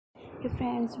Hey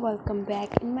friends, welcome back.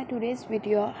 In my today's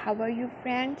video, how are you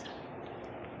friends?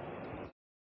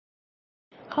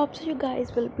 Hope so you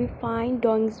guys will be fine,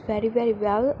 doing very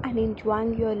well and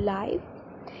enjoying your life.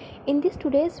 In this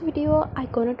today's video, I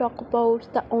gonna talk about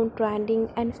the on trending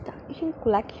and stylish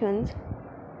collections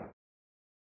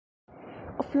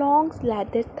of long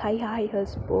leather thigh-high heel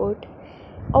sport,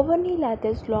 overknee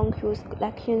leathers long shoes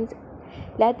collections,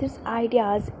 leathers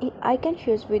ideas I can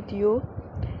share with you.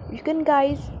 You can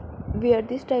guys wear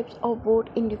these types of boot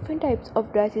in different types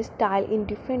of dresses style in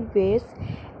different ways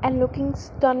and looking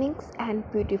stunning and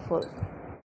beautiful.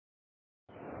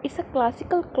 It's a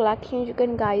classical collection. You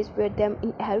can guys wear them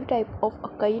in every type of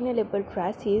occasionable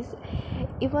dresses,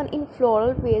 even in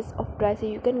floral ways of dresses.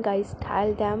 You can guys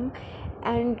style them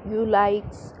and you like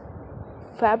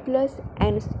fabulous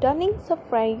and stunning. So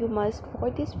friend, you must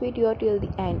watch this video till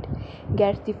the end,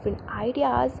 get different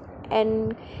ideas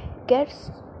and get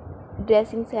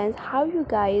dressing sense how you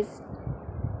guys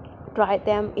try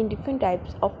them in different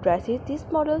types of dresses. These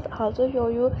models also show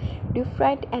you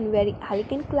different and very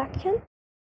elegant collection.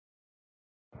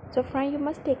 So friend, you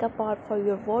must take a part for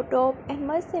your wardrobe and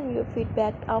must send your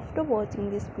feedback after watching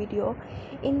this video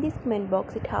in this comment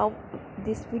box it how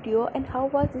this video and how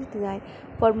was this design.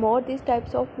 For more these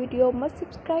types of video, must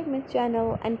subscribe my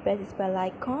channel and press this bell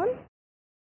icon.